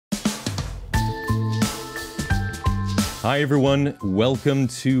Hi, everyone. Welcome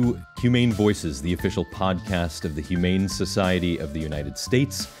to Humane Voices, the official podcast of the Humane Society of the United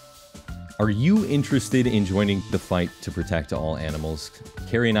States. Are you interested in joining the fight to protect all animals?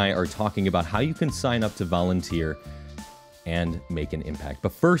 Carrie and I are talking about how you can sign up to volunteer and make an impact.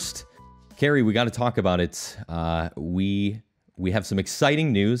 But first, Carrie, we got to talk about it. We have some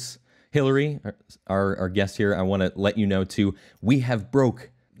exciting news. Hillary, our guest here, I want to let you know too, we have broke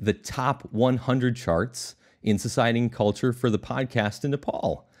the top 100 charts in society and culture for the podcast in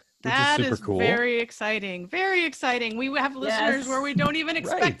Nepal, which that is super cool. Very exciting. Very exciting. We have listeners where we don't even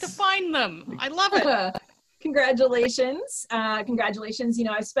expect to find them. I love it. Congratulations. Congratulations. You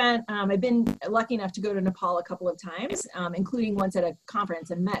know, I've been lucky enough to go to Nepal a couple of times, including once at a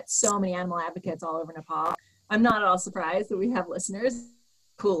conference, and met so many animal advocates all over Nepal. I'm not at all surprised that we have listeners.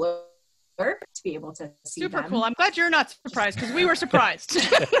 Cooler to be able to see Super them. cool. I'm glad you're not surprised because we were surprised.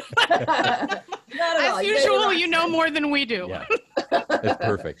 As usual, you know more than we do. Yeah, that's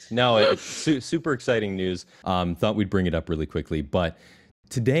perfect. No, it's super exciting news. Thought we'd bring it up really quickly, but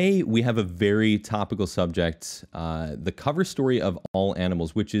today we have a very topical subject, the cover story of All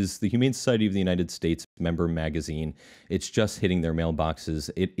Animals, which is the Humane Society of the United States member magazine. It's just hitting their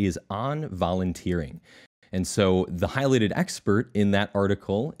mailboxes. It is on volunteering. And so the highlighted expert in that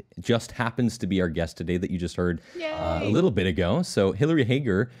article just happens to be our guest today that you just heard a little bit ago. So Hillary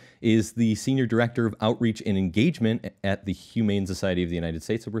Hager is the Senior Director of Outreach and Engagement at the Humane Society of the United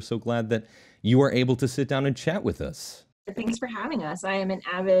States. So we're so glad that you are able to sit down and chat with us. Thanks for having us. I am an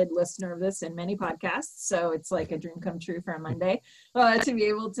avid listener of this and many podcasts, so it's like a dream come true for a Monday to be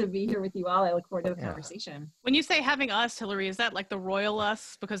able to be here with you all. I look forward to the conversation. When you say having us, Hillary, is that like the royal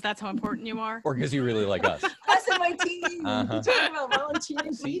us because that's how important you are? Or because you really like us? Us and my team. We're talking about volunteer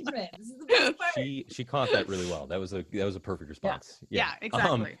engagement. This is the best part. She caught that really well. That was a perfect response. Yeah,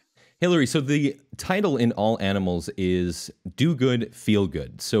 exactly. Hillary, so the title in All Animals is Do Good, Feel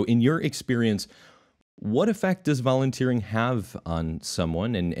Good. So in your experience, what effect does volunteering have on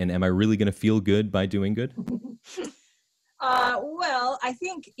someone? And am I really going to feel good by doing good? Well, I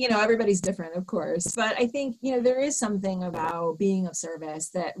think, everybody's different, of course, but I think, there is something about being of service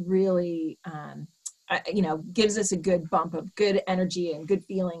that really, gives us a good bump of good energy and good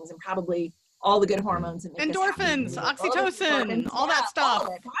feelings and probably all the good hormones. And endorphins, oxytocin, all that stuff. All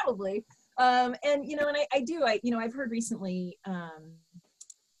of it, probably. I've heard recently,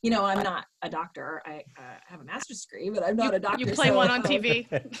 I'm not a doctor. I have a master's degree, but I'm not a doctor. You play one on TV.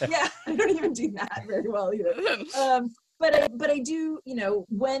 Yeah, I don't even do that very well either. But I do,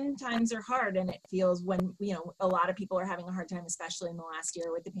 when times are hard and it feels when, a lot of people are having a hard time, especially in the last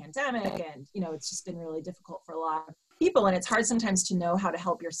year with the pandemic. And, it's just been really difficult for a lot of people. And it's hard sometimes to know how to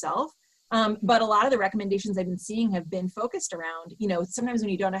help yourself. But a lot of the recommendations I've been seeing have been focused around, sometimes when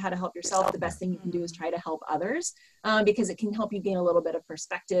you don't know how to help yourself, the best thing you can do is try to help others because it can help you gain a little bit of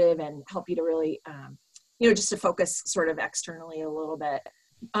perspective and help you to really, just to focus sort of externally a little bit,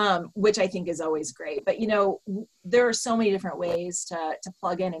 which I think is always great. But, there are so many different ways to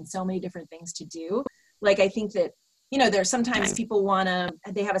plug in and so many different things to do. Like, I think that, there's sometimes people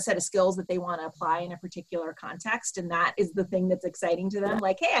they have a set of skills that they want to apply in a particular context. And that is the thing that's exciting to them.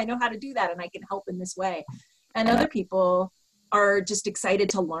 Like, hey, I know how to do that and I can help in this way. And other people are just excited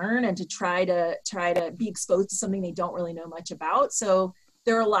to learn and to try to be exposed to something they don't really know much about. So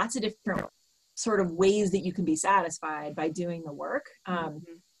there are lots of different sort of ways that you can be satisfied by doing the work,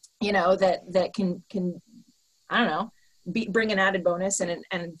 that can, I don't know, bring an added bonus and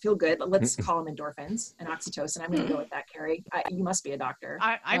feel good. Let's call them endorphins and oxytocin. I'm going to go with that, Carrie. You must be a doctor.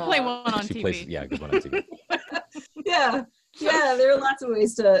 I play one on TV. Good one on TV. Yeah. There are lots of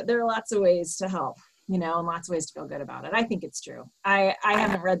ways to help, and lots of ways to feel good about it. I think it's true. I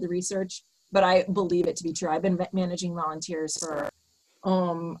haven't read the research, but I believe it to be true. I've been managing volunteers for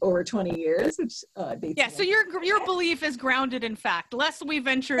over 20 years, which so your belief is grounded in fact, lest we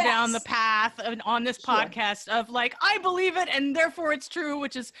venture down the path on this podcast of like, I believe it and therefore it's true,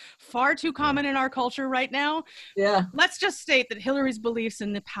 which is far too common in our culture right now. Let's just state that Hillary's beliefs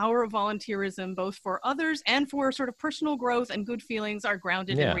in the power of volunteerism, both for others and for sort of personal growth and good feelings, are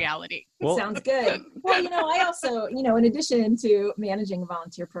grounded in reality. Well, sounds good. Well, I also, in addition to managing a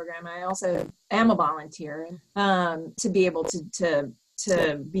volunteer program, I also am a volunteer to be able to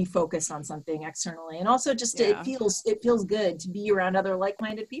be focused on something externally, and also just it feels good to be around other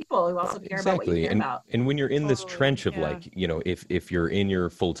like-minded people who also care about what you care about. And when you're in this trench of if you're in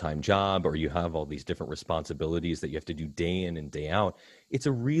your full-time job or you have all these different responsibilities that you have to do day in and day out, it's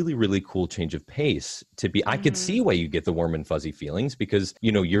a really, really cool change of pace to be. I could see why you get the warm and fuzzy feelings because,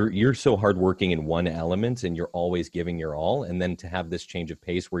 you're so hardworking in one element and you're always giving your all. And then to have this change of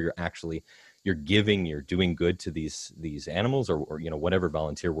pace where you're actually you're giving, you're doing good to these animals, or whatever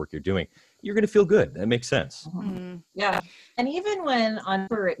volunteer work you're doing, you're going to feel good. That makes sense. Yeah. And even when on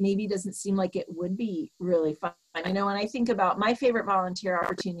paper it maybe doesn't seem like it would be really fun. When I think about my favorite volunteer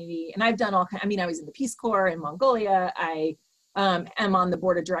opportunity, and I've done I was in the Peace Corps in Mongolia. I am on the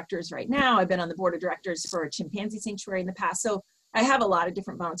board of directors right now. I've been on the board of directors for a chimpanzee sanctuary in the past. So I have a lot of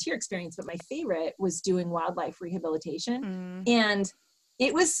different volunteer experience, but my favorite was doing wildlife rehabilitation. And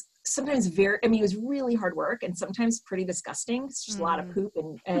it was sometimes it was really hard work and sometimes pretty disgusting. It's just a lot of poop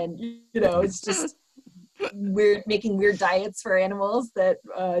and it's just making weird diets for animals that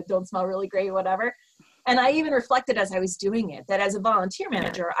don't smell really great, whatever. And I even reflected as I was doing it, that as a volunteer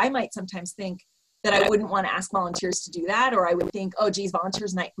manager, I might sometimes think that I wouldn't want to ask volunteers to do that. Or I would think, oh geez,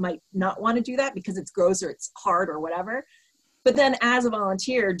 volunteers might not want to do that because it's gross or it's hard or whatever. But then as a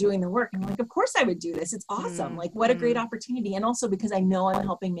volunteer doing the work, I'm like, of course I would do this. It's awesome. Like, what a great opportunity. And also because I know I'm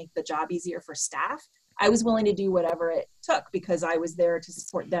helping make the job easier for staff, I was willing to do whatever it took because I was there to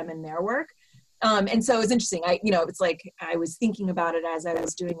support them in their work. And so it was interesting. It's like I was thinking about it as I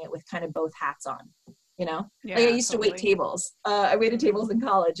was doing it with kind of both hats on, Yeah, like I used to wait tables. I waited tables in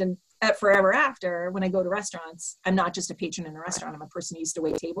college, and at Forever After, when I go to restaurants, I'm not just a patron in a restaurant. I'm a person who used to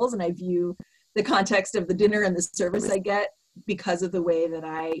wait tables, and I view the context of the dinner and the service I get because of the way that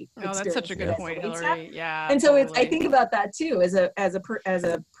I that's such a good point, Hillary. Yeah. And so I think about that too as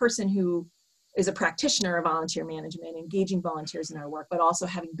a person who is a practitioner of volunteer management, engaging volunteers in our work, but also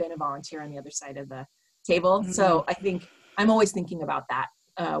having been a volunteer on the other side of the table. So I think I'm always thinking about that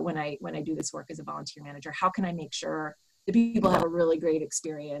when I do this work as a volunteer manager. How can I make sure the people have a really great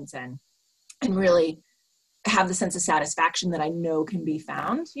experience and really have the sense of satisfaction that I know can be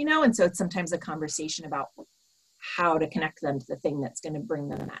found, And so it's sometimes a conversation about how to connect them to the thing that's going to bring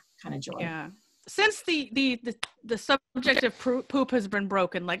them that kind of joy. Yeah. Since the subject of poop has been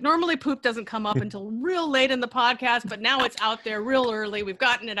broken, like normally poop doesn't come up until real late in the podcast, but now it's out there real early. We've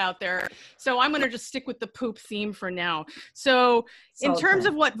gotten it out there. So I'm going to just stick with the poop theme for now. So in terms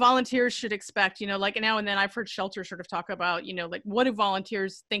of what volunteers should expect, like now and then I've heard shelters sort of talk about, like what do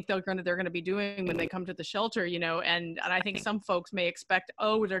volunteers think they're going to be doing when they come to the shelter, and I think some folks may expect,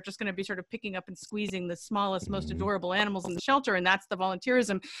 oh, they're just going to be sort of picking up and squeezing the smallest, most adorable animals in the shelter. And that's the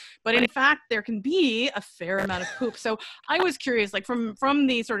volunteerism. But in fact, there can be a fair amount of poop. So I was curious, like from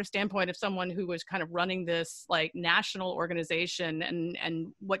the sort of standpoint of someone who was kind of running this like national organization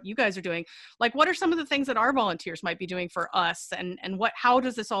and what you guys are doing, like what are some of the things that our volunteers might be doing for us, and how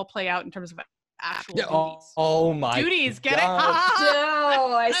does this all play out in terms of actual duties? Oh my duties, get God. it?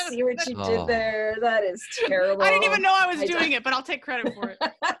 No, I see what you did there. That is terrible. I didn't even know I was doing it, but I'll take credit for it.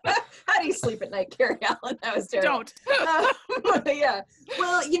 How do you sleep at night, Carrie Allen? That was terrible. Don't. Yeah.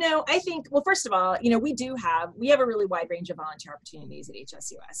 Well, I think, first of all, we have a really wide range of volunteer opportunities at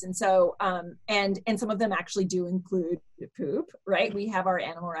HSUS. And so, and some of them actually do include poop, right? We have our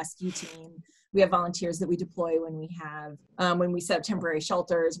animal rescue team. We have volunteers that we deploy when we set up temporary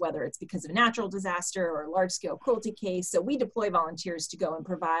shelters, whether it's because of a natural disaster or a large-scale cruelty case. So we deploy volunteers to go and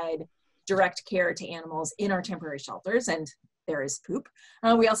provide direct care to animals in our temporary shelters, and there is poop.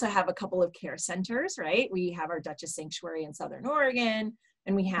 We also have a couple of care centers, right? We have our Duchess Sanctuary in Southern Oregon,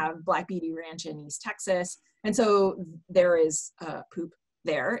 and we have Black Beauty Ranch in East Texas. And so there is poop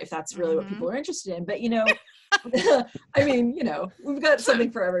there, if that's really what people are interested in. But, I mean, we've got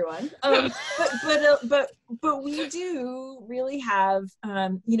something for everyone. But we do really have, a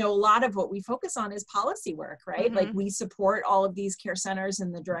lot of what we focus on is policy work, right? Like we support all of these care centers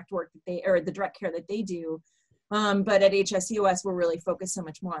and the direct work the direct care that they do. But at HSUS, we're really focused so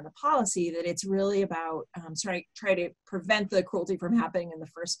much more on the policy that it's really about try to prevent the cruelty from happening in the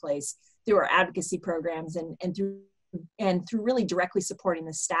first place through our advocacy programs and through really directly supporting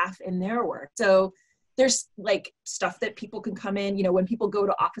the staff in their work. So there's like stuff that people can come in, when people go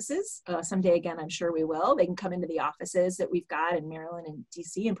to offices, someday again, I'm sure we will, they can come into the offices that we've got in Maryland and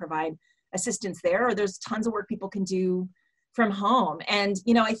DC and provide assistance there, or there's tons of work people can do from home. And,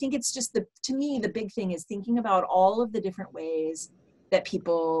 I think it's just to me, the big thing is thinking about all of the different ways that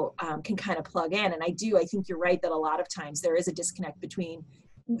people can kind of plug in. And I think you're right that a lot of times there is a disconnect between,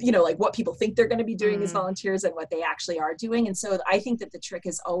 like what people think they're going to be doing as volunteers and what they actually are doing. And so I think that the trick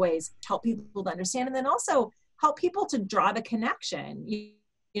is always help people to understand, and then also help people to draw the connection.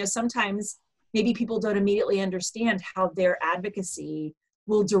 Sometimes maybe people don't immediately understand how their advocacy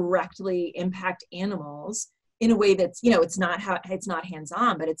will directly impact animals in a way that's, it's not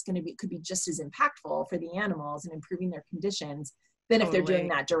hands-on, but could be just as impactful for the animals and improving their conditions than if they're doing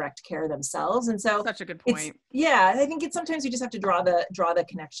that direct care themselves. And so such a good point. I think it's sometimes you just have to draw the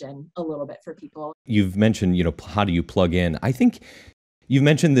connection a little bit for people. You've mentioned, how do you plug in? I think, you've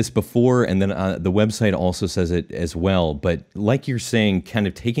mentioned this before, and then the website also says it as well. But like you're saying, kind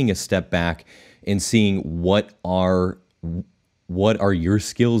of taking a step back and seeing what are your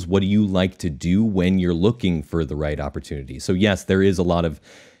skills? What do you like to do when you're looking for the right opportunity? So yes, there is a lot of,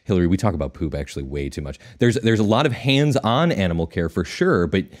 Hillary, we talk about poop actually way too much. There's a lot of hands-on animal care for sure,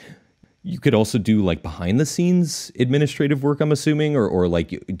 but you could also do like behind the scenes administrative work, I'm assuming, or like,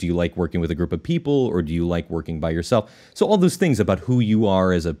 do you like working with a group of people, or do you like working by yourself? So all those things about who you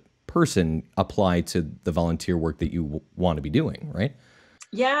are as a person apply to the volunteer work that you want to be doing, right?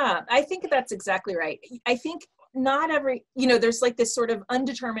 Yeah, I think that's exactly right. I think not every, there's like this sort of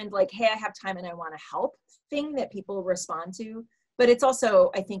undetermined, like, hey, I have time and I want to help thing that people respond to. But it's also,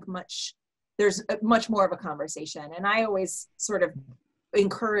 I think, there's much more of a conversation. And I always sort of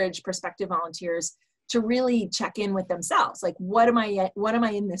encourage prospective volunteers to really check in with themselves. Like, what am I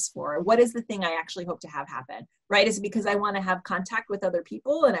in this for? What is the thing I actually hope to have happen, right? Is it because I want to have contact with other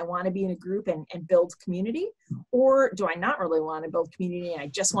people and I want to be in a group and build community? Or do I not really want to build community and I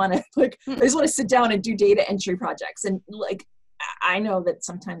just want to I just want to sit down and do data entry projects? And like, I know that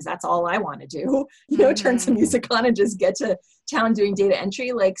sometimes that's all I want to do, turn some music on and just get to town doing data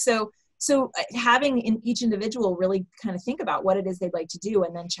entry. Like, so having each individual really kind of think about what it is they'd like to do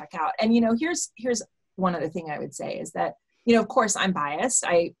and then check out. And, here's one other thing I would say is that, of course I'm biased.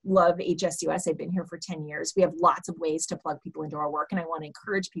 I love HSUS. I've been here for 10 years. We have lots of ways to plug people into our work. And I want to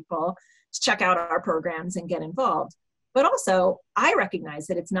encourage people to check out our programs and get involved. But also I recognize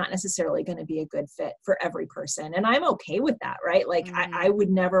that it's not necessarily going to be a good fit for every person. And I'm okay with that, right? Like I would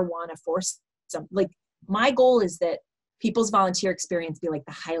never want to force my goal is that people's volunteer experience be like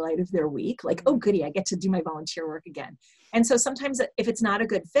the highlight of their week. Like, oh goody, I get to do my volunteer work again. And so sometimes if it's not a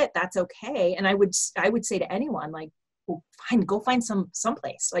good fit, that's okay. And I would say to anyone, like, well, fine, go find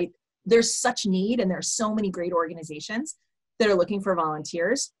someplace. Like, there's such need and there's so many great organizations that are looking for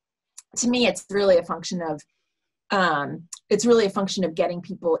volunteers. To me, it's really a function of getting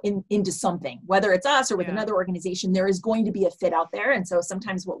people into something, whether it's us or with another organization. There is going to be a fit out there. And so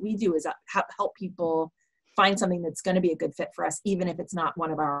sometimes what we do is help people find something that's going to be a good fit for us, even if it's not one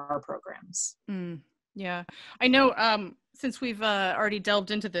of our programs. Yeah, I know. Since we've already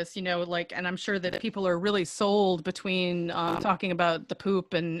delved into this, and I'm sure that people are really sold between talking about the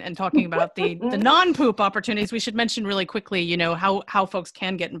poop and talking about the non-poop opportunities. We should mention really quickly, how folks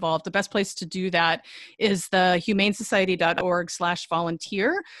can get involved. The best place to do that is the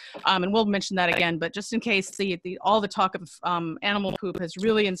humanesociety.org/volunteer. And we'll mention that again, but just in case all the talk of animal poop has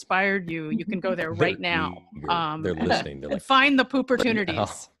really inspired you, you can go there right now. They're listening. They're like, find the poop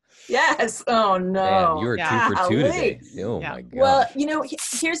opportunities. Yes. Oh no. Man, you are 2 for 2 today. Oh my God. Well,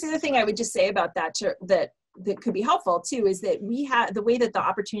 here's the other thing I would just say about that that could be helpful too, is that we have the way that the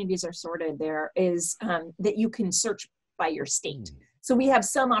opportunities are sorted there is that you can search by your state. So we have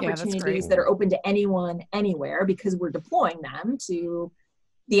some opportunities that are open to anyone, anywhere, because we're deploying them to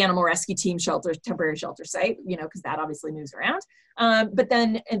the animal rescue team shelter, temporary shelter site, because that obviously moves around. But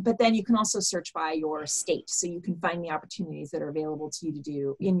then you can also search by your state. So you can find the opportunities that are available to you to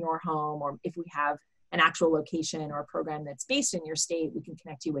do in your home, or if we have an actual location or a program that's based in your state, we can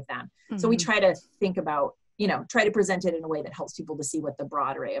connect you with them. So we try to think about, try to present it in a way that helps people to see what the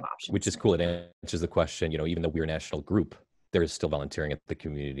broad array of options Which is cool. It answers the question, even though we're a national group, there is still volunteering at the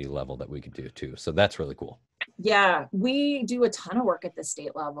community level that we could do too. So that's really cool. Yeah, we do a ton of work at the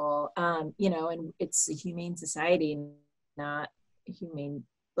state level, and it's a Humane Society, not humane,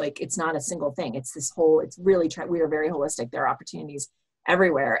 it's not a single thing. It's this whole, we are very holistic. There are opportunities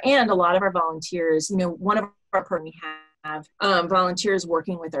everywhere. And a lot of our volunteers, one of our programs, we have volunteers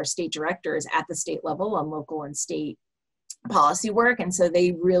working with our state directors at the state level on local and state policy work. And so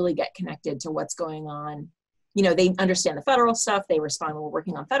they really get connected to what's going on. They understand the federal stuff. They respond when we're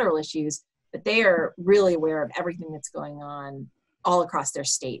working on federal issues, but they are really aware of everything that's going on all across their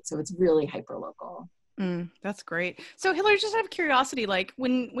state. So it's really hyper local. That's great. So Hillary, just out of curiosity, like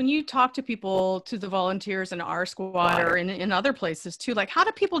when you talk to people, to the volunteers in our squad or in other places too, like how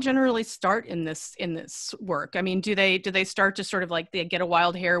do people generally start in this work? I mean, do they start to sort of like they get a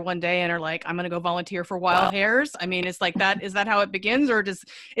wild hair one day and are like, I'm going to go volunteer for wild hares? I mean, is that how it begins, or does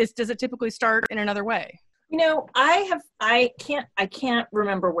it typically start in another way? I can't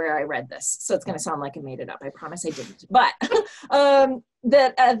remember where I read this, so it's going to sound like I made it up. I promise I didn't. But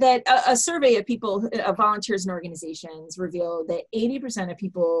that a survey of people, of volunteers and organizations, revealed that 80% of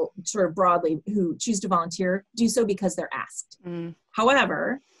people, sort of broadly, who choose to volunteer do so because they're asked.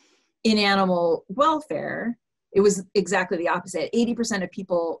 However, in animal welfare, it was exactly the opposite. 80% of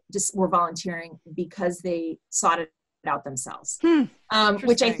people just were volunteering because they sought it out themselves,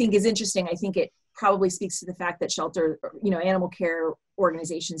 which I think is interesting. I think it probably speaks to the fact that shelter, animal care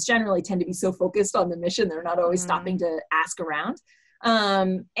organizations generally tend to be so focused on the mission, they're not always stopping to ask around.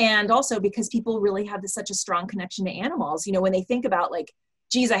 And also because people really have such a strong connection to animals. You know, when they think about like,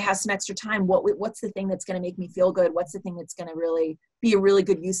 geez, I have some extra time, what's the thing that's going to make me feel good? What's the thing that's going to really be a really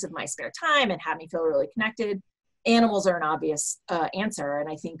good use of my spare time and have me feel really connected? Animals are an obvious answer. And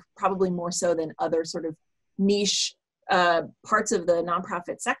I think probably more so than other sort of niche parts of the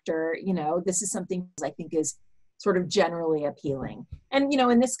nonprofit sector, you know, this is something I think is sort of generally appealing. And, you know,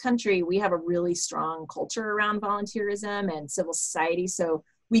 in this country, we have a really strong culture around volunteerism and civil society. So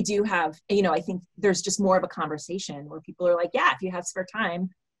we do have, you know, I think there's just more of a conversation where people are like, yeah, if you have spare time,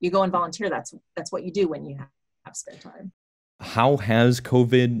 you go and volunteer. That's what you do when you have spare time. How has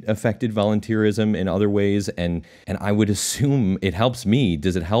COVID affected volunteerism in other ways? And I would assume it helps me.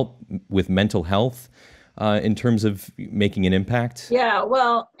 Does it help with mental health in terms of making an impact? Yeah,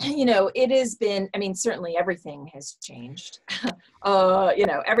 well, you know, it has been, I mean, certainly everything has changed. You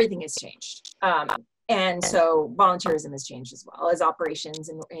know, everything has changed. And so volunteerism has changed as well, as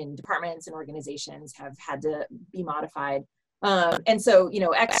operations in departments and organizations have had to be modified. And so, you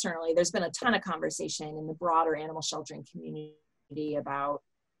know, externally, there's been a ton of conversation in the broader animal sheltering community about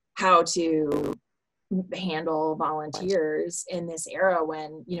how to handle volunteers in this era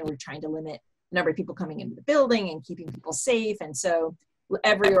when, you know, we're trying to limit the number of people coming into the building and keeping people safe. And so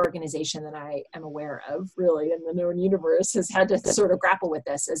every organization that I am aware of really in the known universe has had to sort of grapple with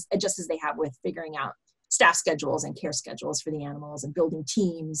this just as they have with figuring out staff schedules and care schedules for the animals and building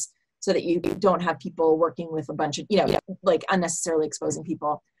teams so that you don't have people working with a bunch of, you know, like unnecessarily exposing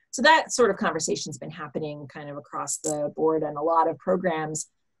people. So that sort of conversation's been happening kind of across the board, and a lot of programs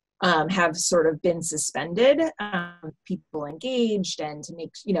have sort of been suspended, people engaged, and to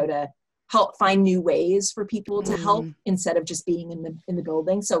make, you know, to help find new ways for people to help instead of just being in the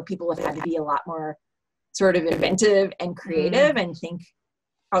building. So people have had to be a lot more sort of inventive and creative and think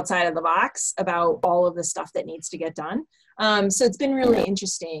outside of the box about all of the stuff that needs to get done. So it's been really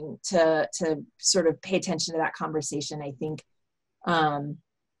interesting to sort of pay attention to that conversation. I think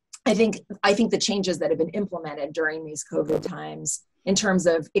the changes that have been implemented during these COVID times in terms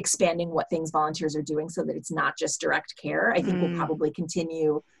of expanding what things volunteers are doing so that it's not just direct care, I think will probably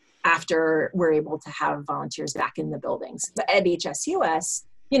continue after we're able to have volunteers back in the buildings. But at HSUS,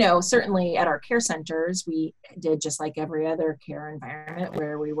 you know, certainly at our care centers, we did just like every other care environment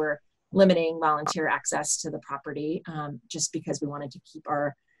where we were limiting volunteer access to the property just because we wanted to keep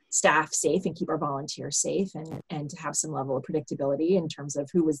our staff safe and keep our volunteers safe and to have some level of predictability in terms of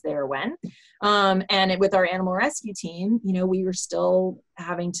who was there when. And with our animal rescue team, you know, we were still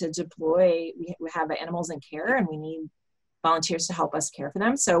having to deploy, we have animals in care and we need volunteers to help us care for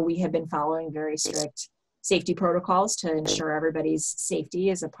them. So we have been following very strict safety protocols to ensure everybody's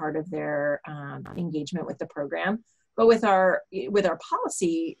safety as a part of their engagement with the program. But with our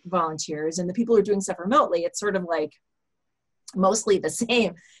policy volunteers and the people who are doing stuff remotely, it's sort of like mostly the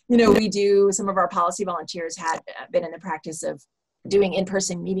same. You know, some of our policy volunteers had been in the practice of doing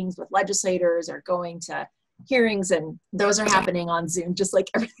in-person meetings with legislators or going to hearings, and those are happening on Zoom, just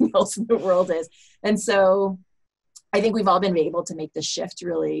like everything else in the world is. And so I think we've all been able to make the shift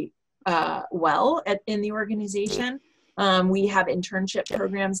really well in the organization. We have internship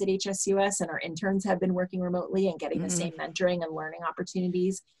programs at HSUS, and our interns have been working remotely and getting the same mentoring and learning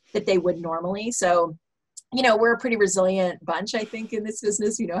opportunities that they would normally. So, you know, we're a pretty resilient bunch, I think, in this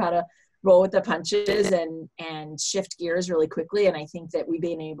business. We know how to roll with the punches and shift gears really quickly. And I think that we've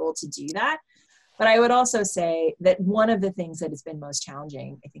been able to do that. But I would also say that one of the things that has been most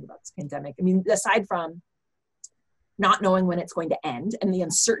challenging, I think, about this pandemic, I mean, aside from not knowing when it's going to end and the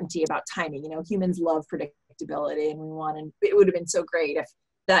uncertainty about timing, you know, humans love predictability, and it would have been so great if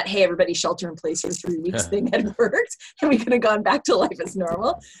that, hey, everybody shelter in place for 3 weeks thing had worked and we could have gone back to life as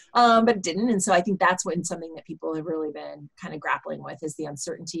normal, but it didn't. And so I think that's something that people have really been kind of grappling with is the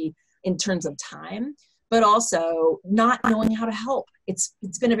uncertainty in terms of time, but also not knowing how to help. It's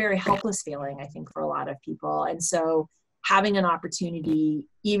been a very helpless feeling, I think, for a lot of people. And so having an opportunity,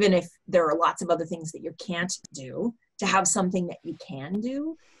 even if there are lots of other things that you can't do, to have something that you can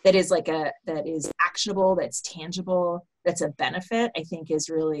do that is that is actionable, that's tangible, that's a benefit, I think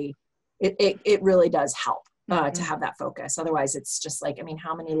is really, it really does help to have that focus. Otherwise it's just like, I mean,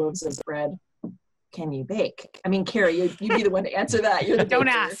 how many loaves of bread can you bake? I mean, Carrie, you'd be the one to answer that. You're the Don't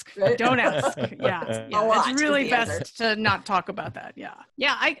baker, ask. right? Don't ask. Yeah. It's really best to not talk about that. Yeah.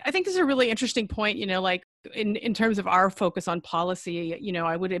 Yeah. I think this is a really interesting point, you know, like in terms of our focus on policy, you know,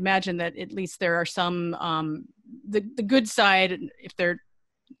 I would imagine that at least there are some, the good side, if there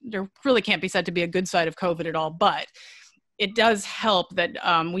really can't be said to be a good side of COVID at all, but it does help that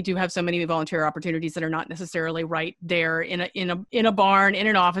we do have so many volunteer opportunities that are not necessarily right there in a barn, in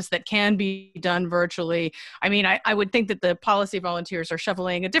an office, that can be done virtually. I mean, I would think that the policy volunteers are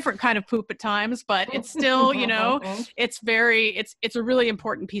shoveling a different kind of poop at times, but it's still, it's a really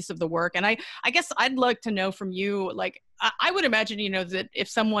important piece of the work. And I guess I'd like to know from you, like, I would imagine, that if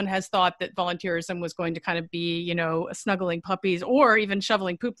someone has thought that volunteerism was going to kind of be, snuggling puppies or even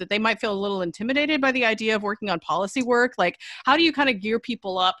shoveling poop, that they might feel a little intimidated by the idea of working on policy work. Like, how do you kind of gear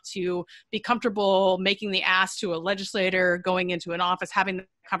people up to be comfortable making the ask to a legislator, going into an office, having the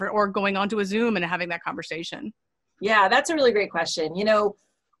or going onto a Zoom and having that conversation? Yeah, that's a really great question.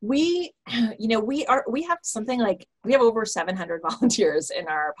 We have something like, we have over 700 volunteers in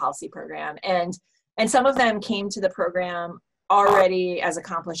our policy program, and some of them came to the program already as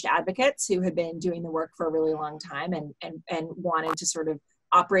accomplished advocates who had been doing the work for a really long time and wanted to sort of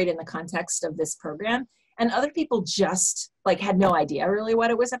operate in the context of this program. And other people just like had no idea really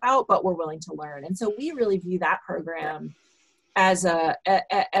what it was about, but were willing to learn. And so we really view that program as a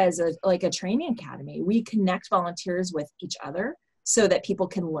training academy. We connect volunteers with each other so that people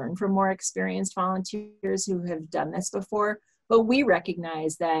can learn from more experienced volunteers who have done this before. But we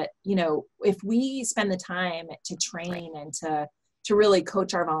recognize that, if we spend the time to train and to really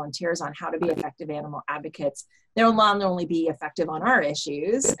coach our volunteers on how to be effective animal advocates, they'll not only be effective on our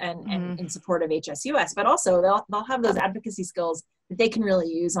issues and in support of HSUS, but also they'll have those advocacy skills that they can really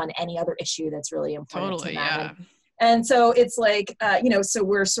use on any other issue that's really important to them. Yeah. And so it's like, so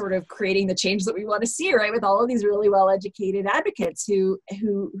we're sort of creating the change that we want to see, right, with all of these really well-educated advocates who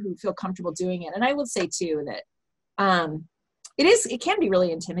feel comfortable doing it. And I will say too that it can be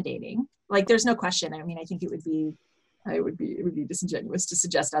really intimidating. Like, there's no question. I mean, I think it would be disingenuous to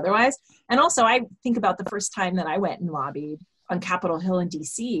suggest otherwise. And also, I think about the first time that I went and lobbied on Capitol Hill in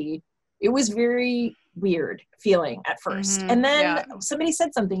DC. It was very weird feeling at first. And then somebody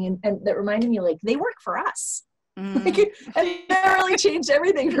said something and that reminded me, like, they work for us. Like, and that really changed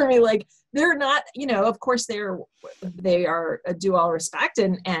everything for me. Like, they're not, of course they are due all respect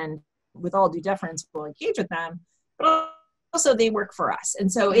and with all due deference, we'll engage with them, but also they work for us.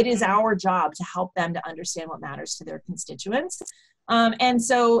 And so it is our job to help them to understand what matters to their constituents. And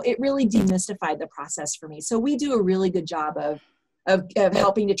so it really demystified the process for me. So we do a really good job of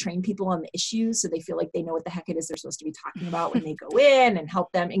helping to train people on the issues so they feel like they know what the heck it is they're supposed to be talking about when they go in, and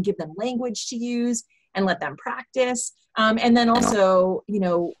help them and give them language to use and let them practice. And then also,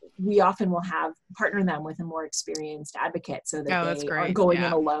 we often will partner them with a more experienced advocate so that they aren't going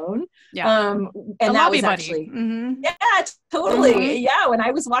in alone. Yeah. And that was buddy. actually, yeah, totally. Yeah. When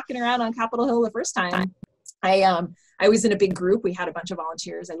I was walking around on Capitol Hill the first time, I was in a big group. We had a bunch of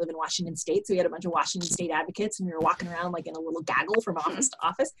volunteers. I live in Washington State, so we had a bunch of Washington State advocates, and we were walking around like in a little gaggle from office to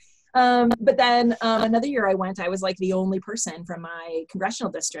office. But then another year I went, I was like the only person from my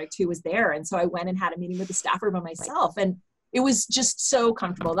congressional district who was there. And so I went and had a meeting with the staffer by myself. And it was just so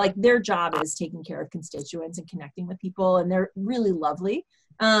comfortable. Like, their job is taking care of constituents and connecting with people, and they're really lovely.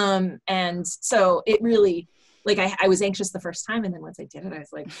 And so it really, like, I was anxious the first time. And then once I did it, I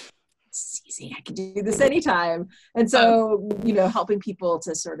was like, it's easy. I can do this anytime. And so, helping people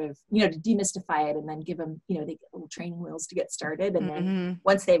to sort of, to demystify it and then give them, they get little training wheels to get started. And then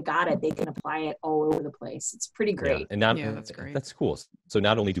once they've got it, they can apply it all over the place. It's pretty great. Yeah. And that's great. That's cool. So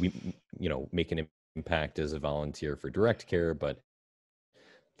not only do we, make an impact as a volunteer for direct care, but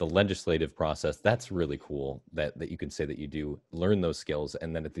the legislative process, that's really cool that you can say that you do learn those skills.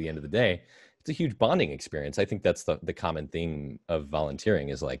 And then at the end of the day, it's a huge bonding experience. I think that's the common theme of volunteering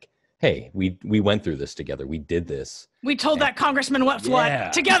is like, hey, we went through this together. We did this. We told that congressman what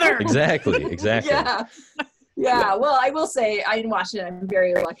together. Exactly. Yeah. Well, I will say, in Washington, I'm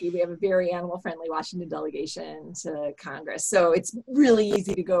very lucky. We have a very animal-friendly Washington delegation to Congress, so it's really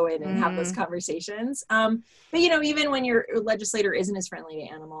easy to go in and have those conversations. But even when your legislator isn't as friendly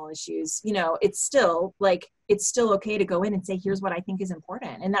to animal issues, it's still okay to go in and say, here's what I think is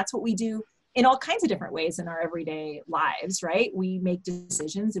important, and that's what we do in all kinds of different ways in our everyday lives, right? We make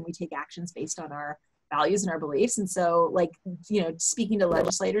decisions and we take actions based on our values and our beliefs. And so, speaking to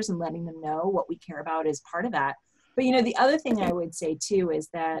legislators and letting them know what we care about is part of that. But, the other thing I would say too is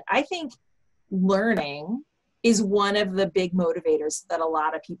that I think learning is one of the big motivators that a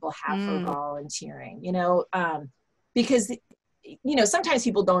lot of people have for volunteering, because sometimes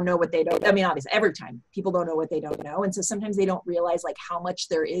people don't know what they don't. I mean, obviously, every time people don't know what they don't know. And so sometimes they don't realize like how much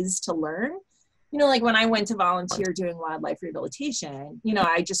there is to learn. Like when I went to volunteer doing wildlife rehabilitation,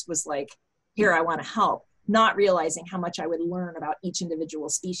 I just was like, here, I want to help, not realizing how much I would learn about each individual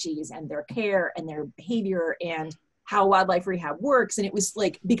species and their care and their behavior and how wildlife rehab works. And it was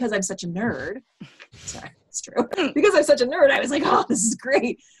like, because I'm such a nerd, sorry. it's true. Because I'm such a nerd, I was like, oh, this is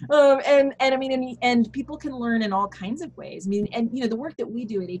great. And I mean, and people can learn in all kinds of ways. I mean, and the work that we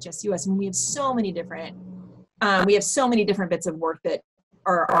do at HSUS, I mean, we have so many different bits of work that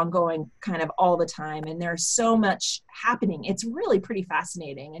are ongoing kind of all the time. And there's so much happening. It's really pretty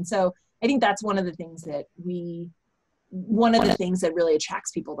fascinating. And so I think that's one of the things that really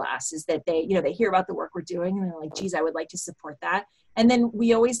attracts people to us is that they hear about the work we're doing and they're like, geez, I would like to support that. And then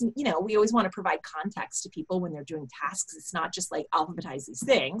we always want to provide context to people when they're doing tasks. It's not just like alphabetize these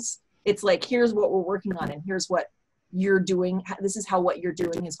things. It's like, here's what we're working on and here's what you're doing. This is how what you're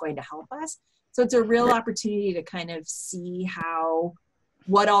doing is going to help us. So it's a real opportunity to kind of see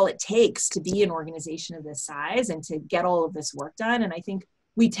what all it takes to be an organization of this size and to get all of this work done. And I think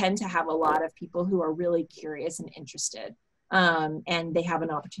we tend to have a lot of people who are really curious and interested, and they have an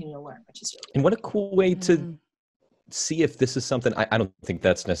opportunity to learn, which is really And what a cool way to see if this is something. I don't think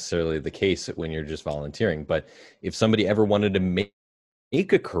that's necessarily the case when you're just volunteering, but if somebody ever wanted to make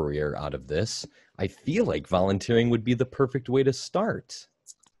a career out of this, I feel like volunteering would be the perfect way to start.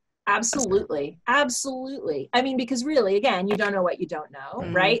 Absolutely. I mean, because really, again, you don't know what you don't know,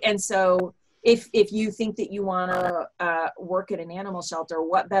 right? And so if you think that you want to work at an animal shelter,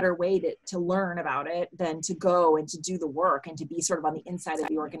 what better way to learn about it than to go and to do the work and to be sort of on the inside of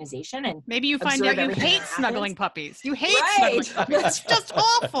the organization? And maybe you find out you hate snuggling puppies. You hate snuggling puppies. It's just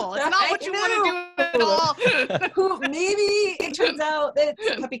awful. It's not what you want to do at all. Maybe it turns out that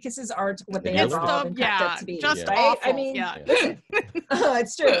puppy kisses aren't what they ever have been cracked up to be. Just right? awful. I mean,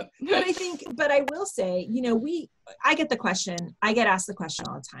 it's true. But I will say, I get asked the question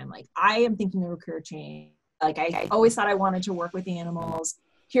all the time. Like, I am thinking of a career change. Like, I always thought I wanted to work with animals.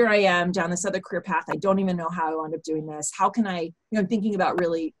 Here I am down this other career path. I don't even know how I wound up doing this. How can I, I'm thinking about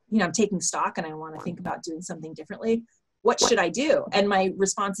really, I'm taking stock and I want to think about doing something differently. What should I do? And my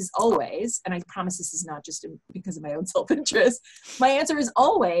response is always, and I promise this is not just because of my own self-interest. My answer is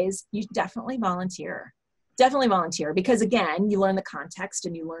always, you definitely volunteer. Definitely volunteer, because again, you learn the context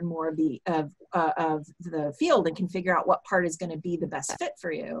and you learn more of the field and can figure out what part is going to be the best fit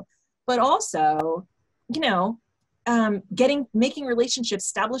for you. But also, making relationships,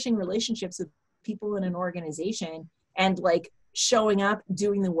 establishing relationships with people in an organization, and like showing up,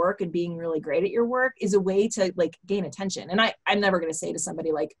 doing the work, and being really great at your work is a way to like gain attention. And I'm never going to say to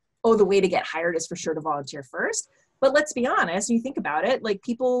somebody like, oh, the way to get hired is for sure to volunteer first. But let's be honest, when you think about it, like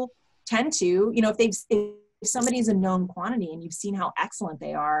people tend to, if somebody's a known quantity and you've seen how excellent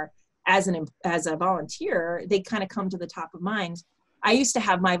they are as a volunteer, they kind of come to the top of mind. I used to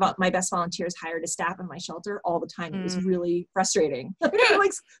have my best volunteers hired as staff in my shelter all the time. It was really frustrating.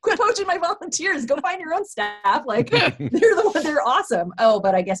 Like, quit poaching my volunteers. Go find your own staff. Like, they're awesome. Oh,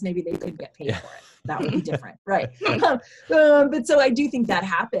 but I guess maybe they could get paid for it. That would be different, right? But so I do think that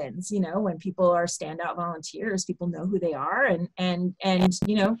happens. When people are standout volunteers, people know who they are, and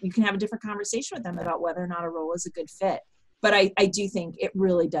you can have a different conversation with them about whether or not a role is a good fit. But I do think it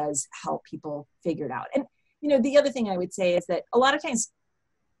really does help people figure it out. And the other thing I would say is that a lot of times,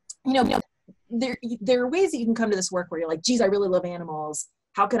 there are ways that you can come to this work where you're like, geez, I really love animals.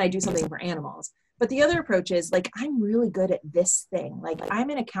 How can I do something for animals? But the other approach is like, I'm really good at this thing. Like, I'm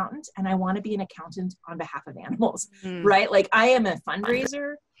an accountant and I want to be an accountant on behalf of animals, right? Like, I am a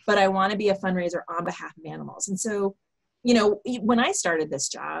fundraiser, but I want to be a fundraiser on behalf of animals. And so, when I started this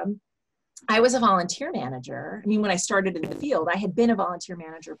job, I was a volunteer manager. I mean, when I started in the field, I had been a volunteer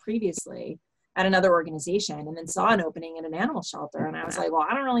manager previously at another organization, and then saw an opening in an animal shelter. And I was like, well,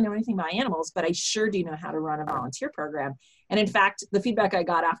 I don't really know anything about animals, but I sure do know how to run a volunteer program. And in fact, the feedback I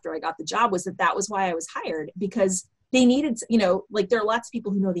got after I got the job was that was why I was hired, because they needed, like there are lots of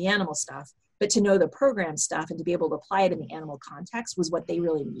people who know the animal stuff, but to know the program stuff and to be able to apply it in the animal context was what they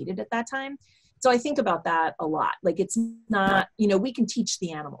really needed at that time. So I think about that a lot. Like, it's not, we can teach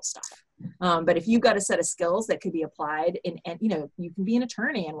the animal stuff. But if you've got a set of skills that could be applied and you can be an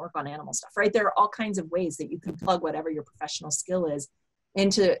attorney and work on animal stuff, right? There are all kinds of ways that you can plug whatever your professional skill is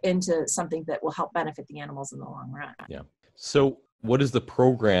into something that will help benefit the animals in the long run. Yeah. So what does the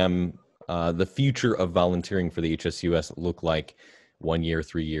program, the future of volunteering for the HSUS look like 1 year,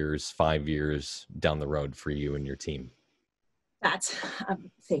 3 years, 5 years down the road for you and your team? That's,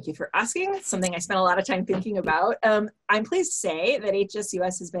 thank you for asking. It's something I spent a lot of time thinking about. I'm pleased to say that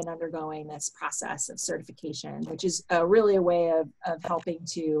HSUS has been undergoing this process of certification, which is really a way of helping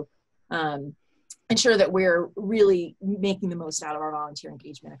to ensure that we're really making the most out of our volunteer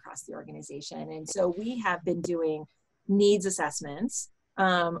engagement across the organization. And so we have been doing needs assessments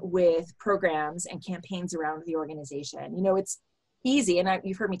with programs and campaigns around the organization. It's easy, and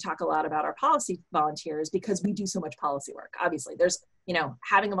you've heard me talk a lot about our policy volunteers because we do so much policy work. Obviously, there's,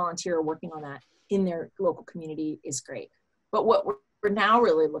 having a volunteer working on that in their local community is great. But what we're now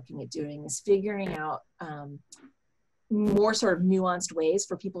really looking at doing is figuring out more sort of nuanced ways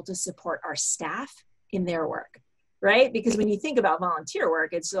for people to support our staff in their work, right? Because when you think about volunteer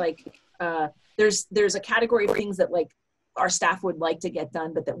work, it's like there's a category of things that like our staff would like to get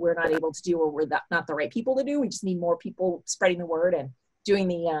done, but that we're not able to do, or we're not the right people to do. We just need more people spreading the word and doing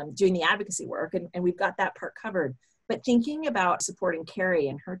the advocacy work, and we've got that part covered. But thinking about supporting Carrie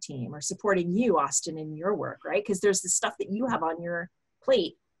and her team, or supporting you, Austin, in your work, right? Because there's the stuff that you have on your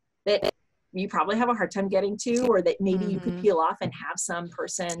plate that you probably have a hard time getting to, or that maybe you could peel off and have some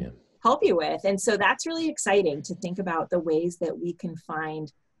person help you with. And so that's really exciting to think about the ways that we can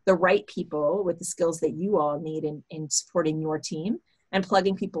find the right people with the skills that you all need in supporting your team and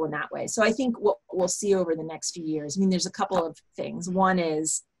plugging people in that way. So I think what we'll see over the next few years, I mean, there's a couple of things. One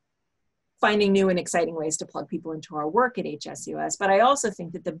is finding new and exciting ways to plug people into our work at HSUS. But I also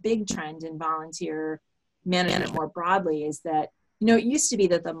think that the big trend in volunteer management more broadly is that, it used to be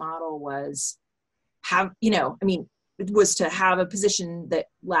that the model was it was to have a position that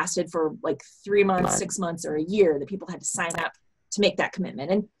lasted for like 3 months, 6 months, or a year, that people had to sign up to make that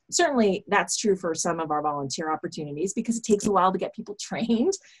commitment. And certainly that's true for some of our volunteer opportunities, because it takes a while to get people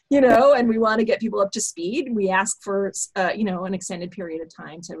trained, and we want to get people up to speed. We ask for, an extended period of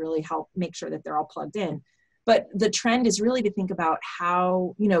time to really help make sure that they're all plugged in. But the trend is really to think about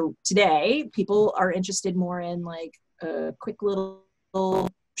how, today people are interested more in like quick little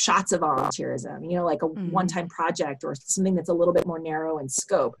shots of volunteerism, like a one-time project or something that's a little bit more narrow in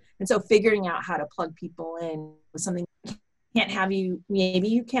scope. And so figuring out how to plug people in with something maybe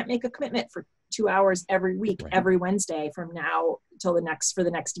you can't make a commitment for 2 hours every week, every Wednesday from now till for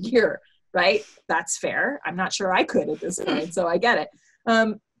the next year, right? That's fair. I'm not sure I could at this point, so I get it.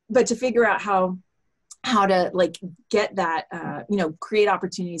 But to figure out how to like get that, create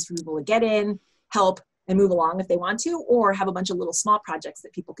opportunities for people to get in, help, and move along if they want to, or have a bunch of little small projects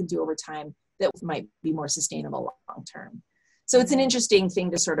that people can do over time that might be more sustainable long term. So it's an interesting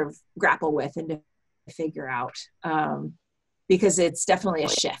thing to sort of grapple with and to figure out, because it's definitely a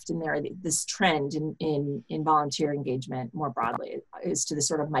shift in there. This trend in volunteer engagement more broadly is to the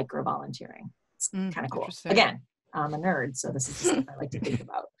sort of micro volunteering. It's kind of cool. Again, I'm a nerd, so this is just something I like to think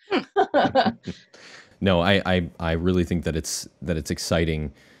about. No, I really think that it's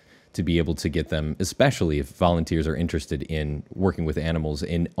exciting to be able to get them, especially if volunteers are interested in working with animals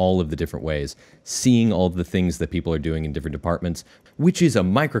in all of the different ways, seeing all of the things that people are doing in different departments, which is a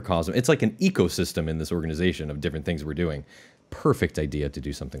microcosm. It's like an ecosystem in this organization of different things we're doing. Perfect idea to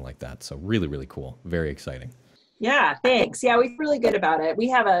do something like that. So really, really cool. Very exciting. Yeah, thanks. Yeah, we feel really good about it. We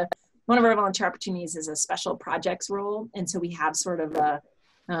have one of our volunteer opportunities is a special projects role. And so we have sort of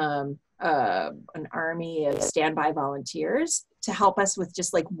an army of standby volunteers to help us with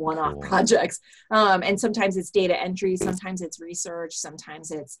just like one-off projects. And sometimes it's data entry, sometimes it's research,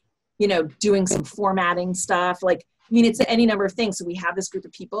 sometimes it's, doing some formatting stuff. It's any number of things. So we have this group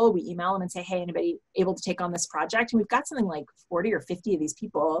of people, we email them and say, hey, anybody able to take on this project? And we've got something like 40 or 50 of these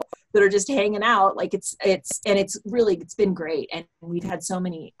people that are just hanging out. It's been great. And we've had so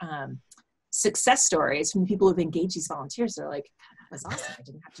many success stories from people who've engaged these volunteers. They're like, that was awesome. I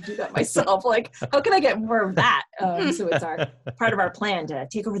didn't have to do that myself. How can I get more of that? So it's part of our plan to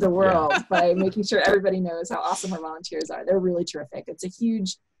take over the world by making sure everybody knows how awesome our volunteers are. They're really terrific. It's a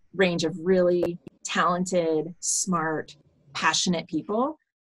huge range of really talented, smart, passionate people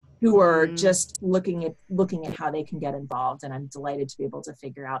who are just looking at how they can get involved. And I'm delighted to be able to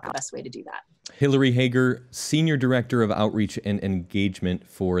figure out the best way to do that. Hillary Hager, Senior Director of Outreach and Engagement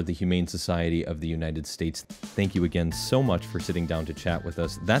for the Humane Society of the United States. Thank you again so much for sitting down to chat with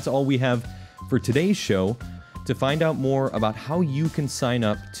us. That's all we have for today's show. To find out more about how you can sign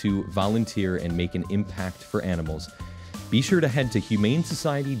up to volunteer and make an impact for animals, be sure to head to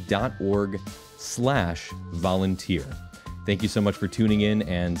humanesociety.org/volunteer. Thank you so much for tuning in,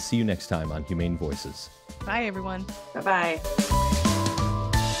 and see you next time on Humane Voices. Bye, everyone. Bye-bye.